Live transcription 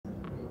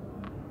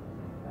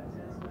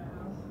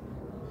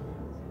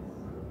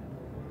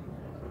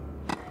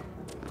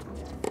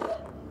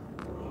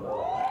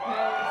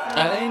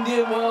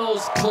Indian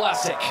Wells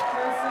Classic.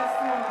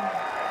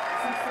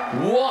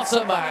 What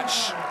a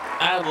match,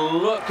 and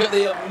look at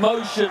the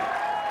emotion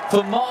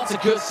for Marta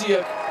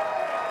Kostyuk.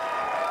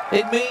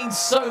 It means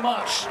so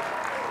much,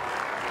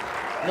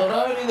 not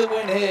only the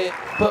win here,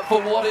 but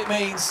for what it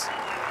means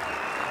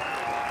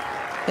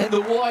in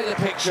the wider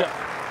picture,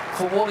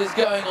 for what is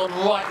going on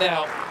right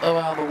now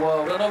around the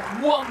world. And a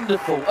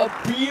wonderful, a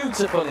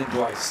beautiful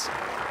embrace.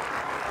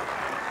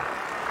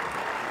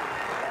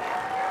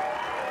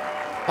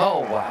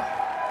 Oh, wow.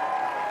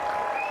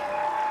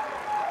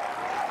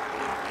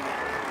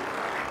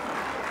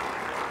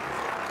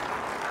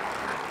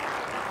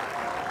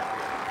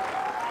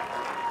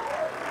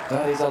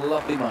 That is a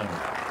lovely moment.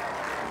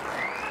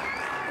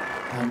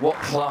 And what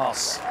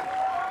class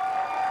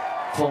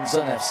from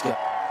Zanevska.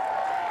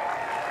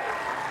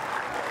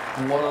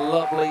 And what a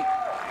lovely,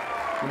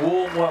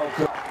 warm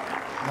welcome.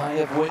 I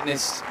have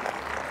witnessed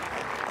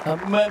a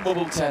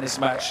memorable tennis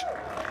match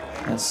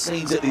and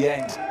scenes at the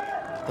end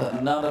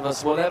that none of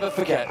us will ever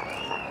forget.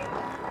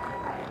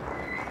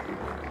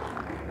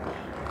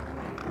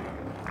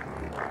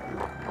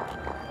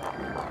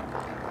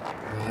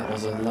 Well, that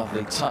was a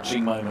lovely,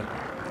 touching moment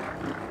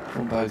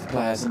from both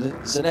players. And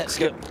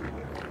Zanevska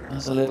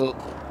has a little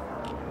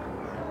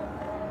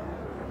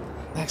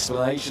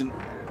explanation.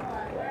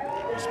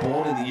 Was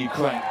born in the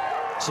Ukraine,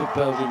 took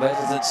Belgian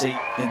residency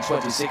in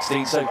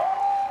 2016, so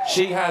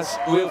she has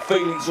real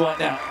feelings right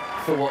now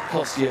for what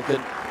Kostyuk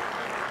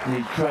and the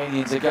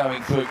Ukrainians are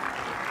going through.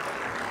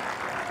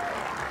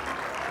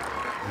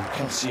 And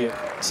Kostyuk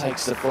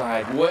takes the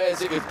flag,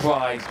 wears it with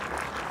pride,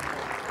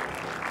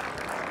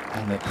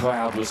 and the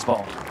crowd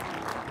respond.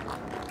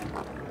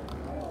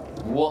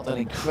 What an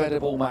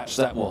incredible match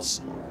that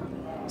was.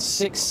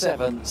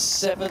 6-7,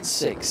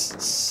 7-6,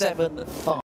 7-5.